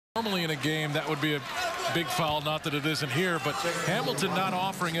Normally in a game, that would be a big foul, not that it isn't here, but Hamilton not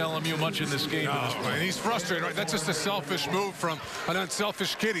offering LMU much in this game. No, and he's frustrated. Right? That's just a selfish move from an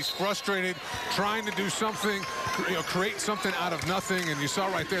unselfish kid. He's frustrated, trying to do something, create something out of nothing, and you saw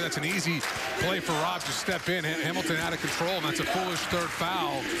right there, that's an easy play for Rob to step in. Hamilton out of control, and that's a foolish third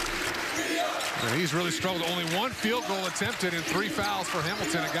foul. And he's really struggled. Only one field goal attempted and 3 fouls for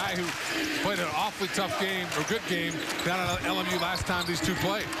Hamilton, a guy who played an awfully tough game, or good game, down at LMU last time these two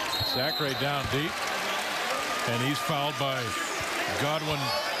played. Zachary down deep, and he's fouled by Godwin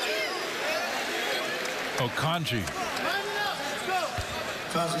Okanji.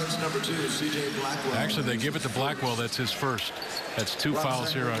 Number 2, CJ Blackwell. Actually, they give it to Blackwell. That's his first. That's 2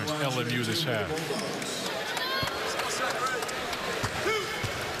 fouls here on LMU this half.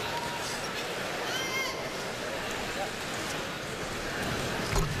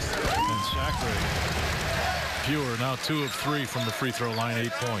 Pure now 2 of 3 from the free throw line,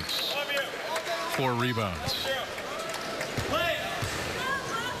 8 points, 4 rebounds.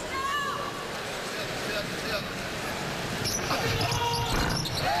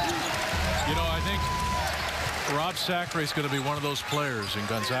 You know, I think Rob Sacre is going to be one of those players in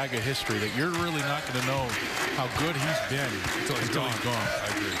Gonzaga history that you're really not going to know how good he's been until he's gone. I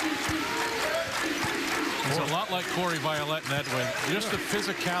agree. He's a lot like Corey Violet in that way. Just the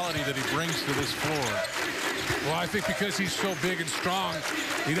physicality that he brings to this floor. Well, I think because he's so big and strong,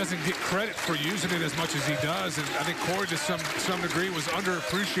 he doesn't get credit for using it as much as he does. And I think Corey, to some degree, was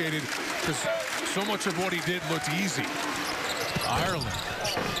underappreciated because so much of what he did looked easy. Ireland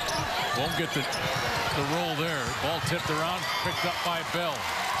won't get the roll there. Ball tipped around, picked up by Bell.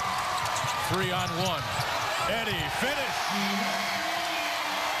 3-on-1. Eddie, finish.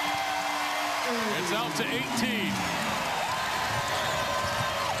 It's out to 18.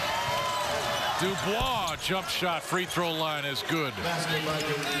 Dubois, jump shot, free throw line is good.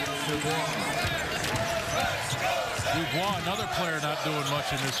 Dubois, another player not doing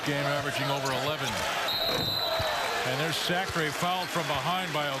much in this game, averaging over 11. And there's Sacre fouled from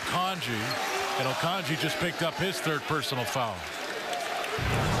behind by Okanji. And Okanji just picked up his 3rd personal foul.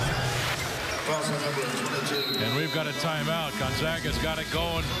 And we've got a timeout. Gonzaga's got it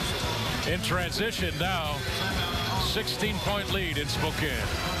going in transition now. 16-point lead in Spokane.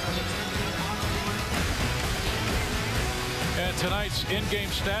 And tonight's in-game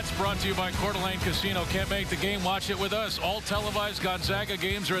stats brought to you by Coeur d'Alene Casino. Can't make the game? Watch it with us. All televised Gonzaga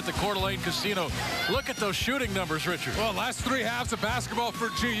games are at the Coeur d'Alene Casino. Look at those shooting numbers, Richard. Well, last 3 halves of basketball for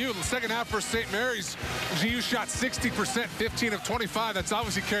GU. The second half for St. Mary's, GU shot 60%, 15 of 25. That's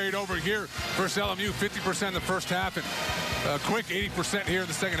obviously carried over here versus LMU, 50% in the first half, and a quick 80% here in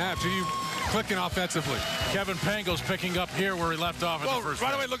the second half. GU clicking offensively. Kevin Pangos picking up here where he left off in the first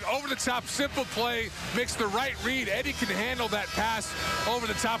right half. away, look over the top, simple play, makes the right read. Eddie can handle that pass over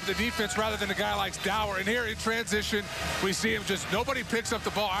the top of the defense rather than a guy like Dower. And here in transition, we see him just, nobody picks up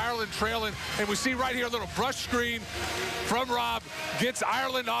the ball. Ireland trailing, and we see right here a little brush screen from Rob, gets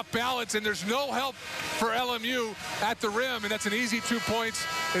Ireland off balance, and there's no help for LMU at the rim, and that's an easy 2 points.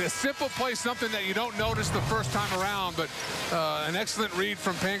 And a simple play, something that you don't notice the first time around, but an excellent read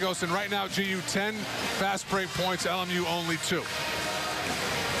from Pangos. And right now, GU 10 fast break points, LMU only 2.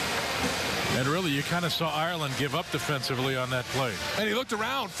 And really, you kind of saw Ireland give up defensively on that play. And he looked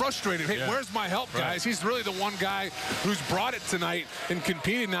around, frustrated. Hey, where's my help, guys? Right. He's really the one guy who's brought it tonight and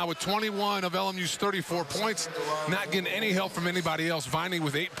competed now with 21 of LMU's 34 points. Not getting any help from anybody else. Viney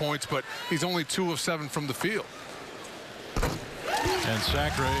with 8 points, but he's only 2 of 7 from the field. And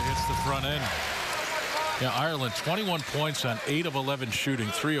Sacre hits the front end. Yeah, Ireland 21 points on 8 of 11 shooting,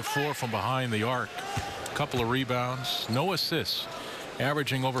 3 of 4 from behind the arc. A couple of rebounds, no assists.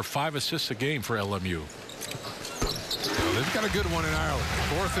 Averaging over 5 assists a game for LMU. Well, they've got a good one in Ireland.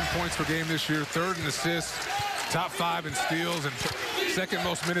 4th in points per game this year, 3rd in assists, top 5 in steals, and 2nd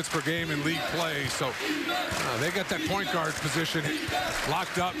most minutes per game in league play. So they got that point guard position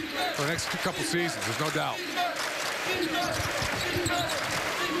locked up for the next couple seasons. There's no doubt.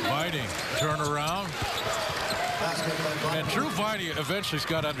 Viney, turn around. And Drew Viney eventually has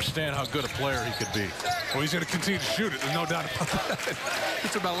got to understand how good a player he could be. Well, he's going to continue to shoot it. There's no doubt about that.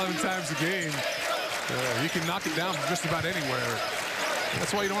 It's about 11 times a game. He can knock it down from just about anywhere.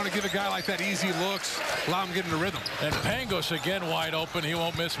 That's why you don't want to give a guy like that easy looks. Allow him to get in the rhythm. And Pangos again wide open. He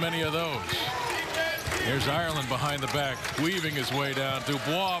won't miss many of those. Here's Ireland behind the back, weaving his way down.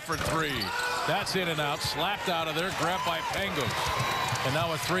 Dubois for 3. That's in and out. Slapped out of there. Grabbed by Pangos. And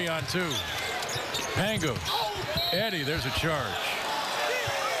now a 3-on-2. Pangos. Eddie, there's a charge.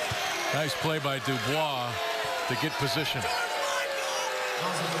 Nice play by Dubois to get position.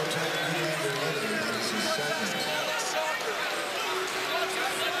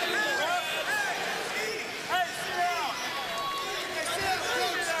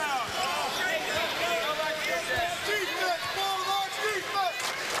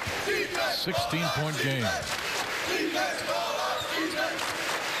 16-point game.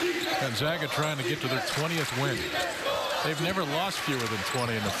 Gonzaga trying to get to their 20th win. They've never lost fewer than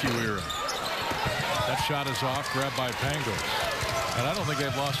 20 in the few era. That shot is off, grabbed by Pangos. And I don't think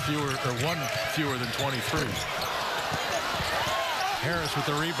they've lost one fewer than 23. Harris with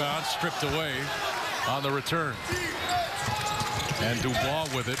the rebound, stripped away on the return. And Dubois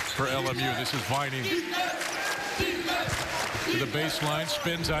with it for LMU. This is Viney. To the baseline,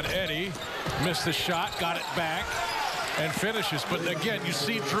 spins on Eddie. Missed the shot, got it back, and finishes. But again, you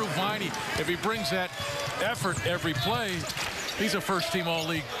see Drew Viney, if he brings that effort every play, he's a first-team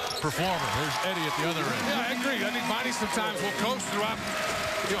All-League performer. There's Eddie at the other end. Yeah, I agree. I think Viney sometimes will coast throughout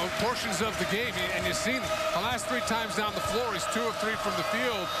portions of the game, and you've seen the last 3 times down the floor, he's 2 of 3 from the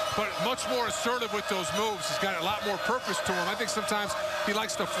field, but much more assertive with those moves. He's got a lot more purpose to him. I think sometimes he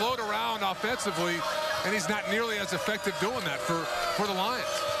likes to float around offensively, and he's not nearly as effective doing that for the Lions.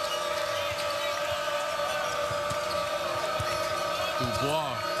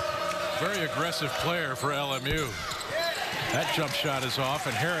 Dubois, very aggressive player for LMU. That jump shot is off,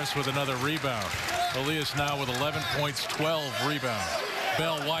 and Harris with another rebound. Elias now with 11 points, 12 rebounds.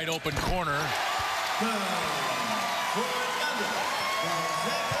 Bell wide open corner.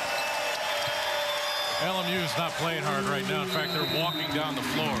 LMU is not playing hard right now. In fact, they're walking down the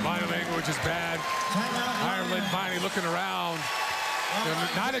floor. Body language is bad. Ireland Viney looking around.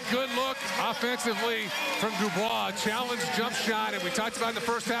 Not a good look offensively from Dubois. Challenge jump shot, and we talked about in the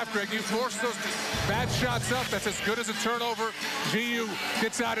first half, Greg, you force those bad shots up. That's as good as a turnover. GU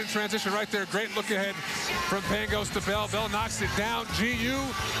gets out in transition right there. Great look ahead from Pangos to Bell. Bell knocks it down. GU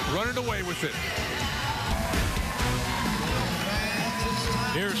running away with it.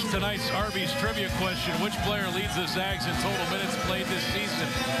 Here's tonight's Arby's trivia question. Which player leads the Zags in total minutes played this season?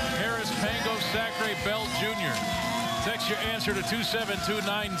 Harris, Pangos, Sacre, Bell Jr. Text your answer to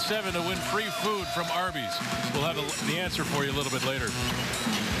 27297 to win free food from Arby's. We'll have the answer for you a little bit later.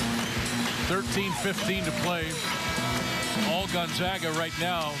 13:15 to play. All Gonzaga right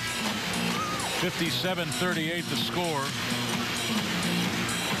now. 57-38 the score.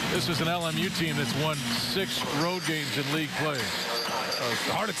 This is an LMU team that's won 6 road games in league play. It's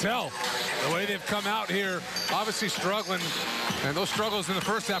hard to tell. The way they've come out here, obviously struggling, and those struggles in the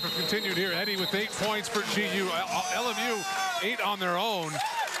first half have continued here. Eddie with 8 points for GU. LMU 8 on their own.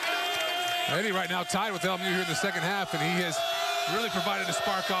 Eddie right now tied with LMU here in the second half, and he has really provided a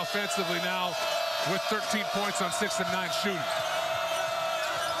spark offensively now with 13 points on 6 of 9 shooting.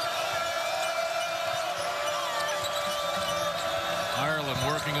 Ireland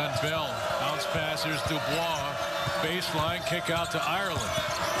working on Bell. Bounce passers, Dubois. Baseline, kick out to Ireland.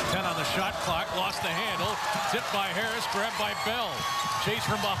 10 on the shot clock, lost the handle. Tipped by Harris, grabbed by Bell. Chase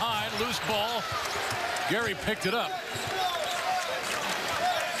from behind, loose ball. Gary picked it up.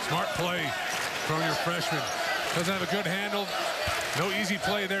 Smart play from your freshman. Doesn't have a good handle. No easy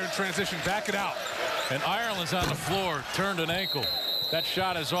play there in transition. Back it out. And Ireland's on the floor, turned an ankle. That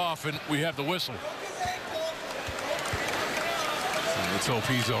shot is off, and we have the whistle. Let's hope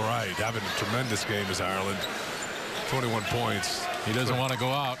he's all right. Having a tremendous game as Ireland. 21 points. He doesn't want to go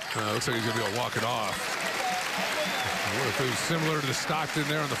out. Looks like he's going to be able to walk it off. What if it was similar to the Stockton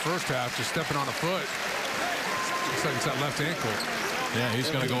there in the first half, just stepping on a foot? Looks like it's that left ankle. Yeah, he's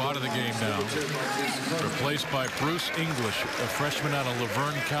going to go out of the game now. Replaced by Bruce English, a freshman out of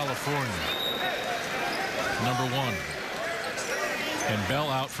Laverne, California. Number 1. And Bell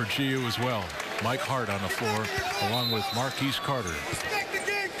out for GU as well. Mike Hart on the floor, along with Marquise Carter. Respect the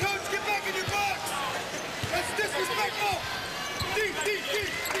game, coach. Get back in your box. That's disrespectful.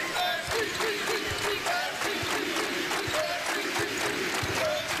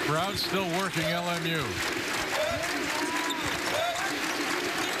 Crowd still working LMU.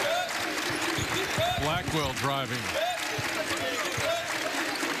 Blackwell driving.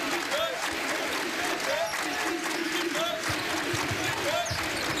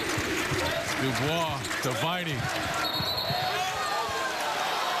 Dubois to Viney.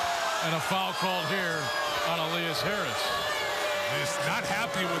 And a foul called here on Elias Harris. He's not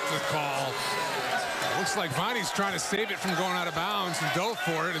happy with the call. Looks like Viney's trying to save it from going out of bounds and dove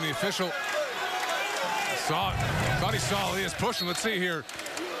for it, and the official thought he saw Elias pushing. Let's see here.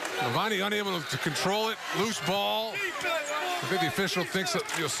 Viney unable to control it. Loose ball. I think the official thinks that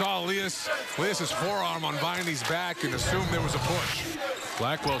saw Elias's forearm on Viney's back and assumed there was a push.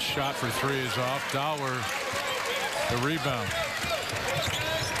 Blackwell's shot for 3 is off. Dower, the rebound.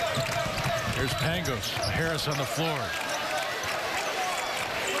 Here's Pangos. Harris on the floor.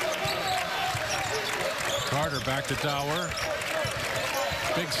 Carter back to Dower.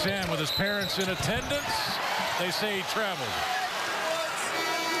 Big Sam with his parents in attendance. They say he traveled.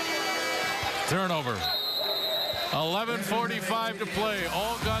 Turnover. 11:45 to play.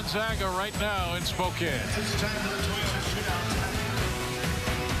 All Gonzaga right now in Spokane.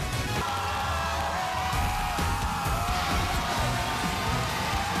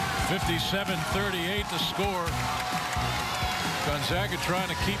 57-38 to score. Gonzaga trying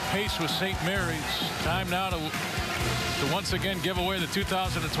to keep pace with St. Mary's. Time now to once again give away the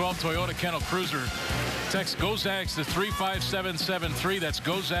 2012 Toyota Kennel Cruiser. Text GOZAGS to 35773. That's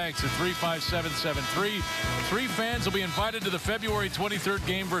GOZAGS to 35773. 3 fans will be invited to the February 23rd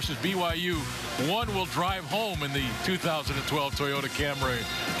game versus BYU. 1 will drive home in the 2012 Toyota Camry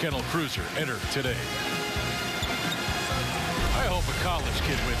Kennel Cruiser. Enter today. I hope a college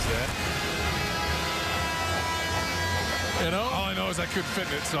kid wins that. You know? All I know is I couldn't fit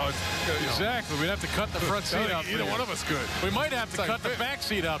in it, so it's, exactly. We'd have to cut the front seat out. Either one of us could. We might have to cut the back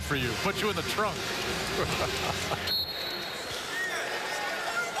seat out for you. Put you in the trunk.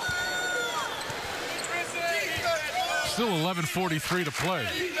 Still 11:43 to play.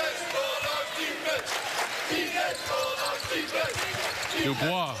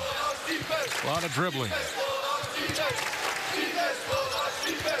 Dubois. A lot of dribbling.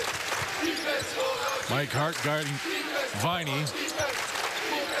 Mike Hart guarding Viney.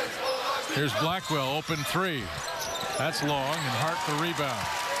 Here's Blackwell, open 3. That's long, and Hart the rebound.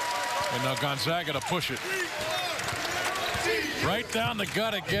 And now Gonzaga to push it. Right down the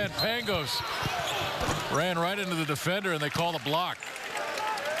gut again. Pangos ran right into the defender, and they call the block.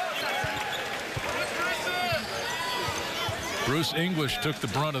 Bruce English took the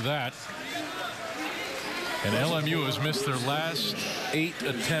brunt of that. And LMU has missed their last 8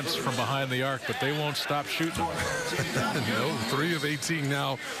 attempts from behind the arc, but they won't stop shooting. No, 3 of 18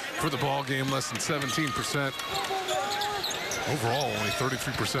 now for the ball game, less than 17%. Overall, only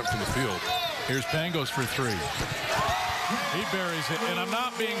 33% from the field. Here's Pangos for 3. He buries it, and I'm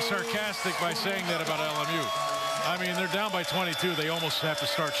not being sarcastic by saying that about LMU. I mean, they're down by 22. They almost have to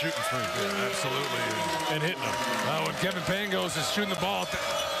start shooting 3. Yeah, absolutely. And hitting them. When Kevin Pangos is shooting the ball at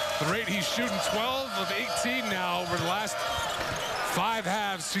the rate he's shooting, 12 of 18 now over the last 5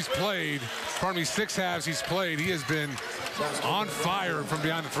 halves he's played. Pardon me, 6 halves he's played. He has been on fire from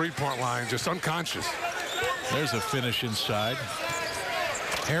beyond the three-point line, just unconscious. There's a finish inside.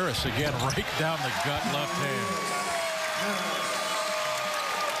 Harris again, right down the gut, left hand.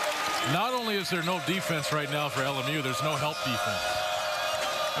 Not only is there no defense right now for LMU, there's no help defense.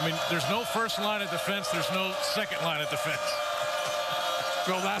 I mean, there's no first line of defense. There's no second line of defense.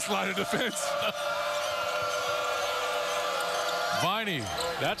 No last line of defense. Viney,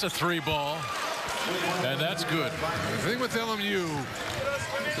 that's a 3 ball, and that's good. The thing with LMU,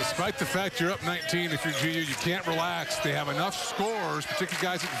 despite the fact you're up 19, if you're GU, you can't relax. They have enough scorers, particularly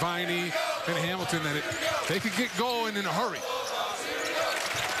guys like Viney and Hamilton, that they could get going in a hurry.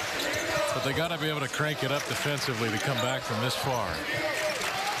 But they got to be able to crank it up defensively to come back from this far.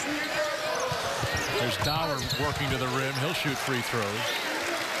 There's Dower working to the rim. He'll shoot free throws.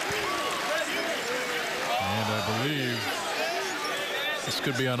 And I believe this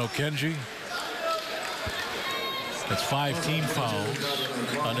could be on Okenji. That's 5 team fouls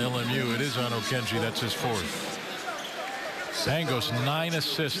on LMU. It is on Okenji. That's his 4th. Pangos 9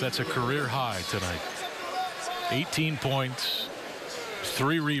 assists. That's a career high tonight. 18 points,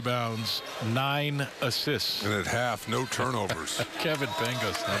 3 rebounds, 9 assists. And at half, no turnovers. Kevin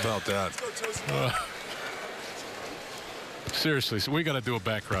Pangos. How about that? Seriously, so we got to do a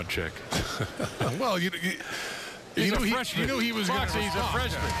background check. Well, you he's knew a freshman. You knew he was going to. He's a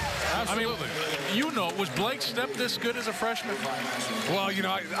freshman. Yeah, absolutely. I mean, was Blake Stepp this good as a freshman? Well,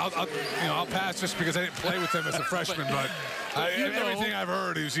 I'll pass just because I didn't play with him as a freshman, but everything I've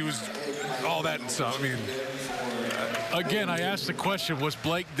heard is he was all that and stuff. I mean, again, I asked the question: was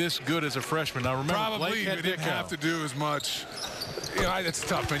Blake this good as a freshman? Now remember, probably Blake he didn't have to do as much. It's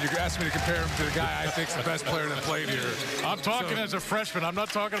tough, man. You're asking me to compare him to the guy I think's the best player that played here. I'm talking as a freshman. I'm not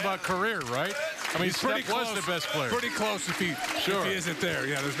talking about career, right? I mean, he's pretty close. Was the best player. Pretty close if he isn't there.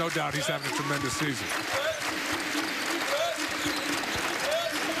 Yeah, there's no doubt he's having a tremendous season.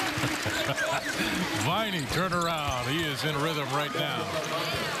 Viney, turn around. He is in rhythm right now.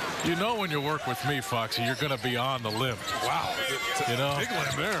 You know when you work with me, Foxy, you're going to be on the limb. Wow. You know? Big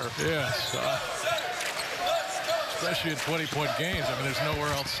limb there. Yes. Especially in 20-point games. I mean, there's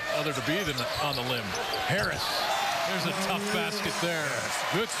nowhere else other to be than on the limb. Harris. There's a tough basket there.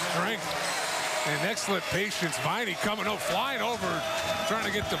 Good strength and excellent patience. Viney flying over, trying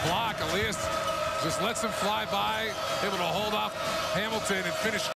to get the block. Elias just lets him fly by, able to hold off Hamilton and finish.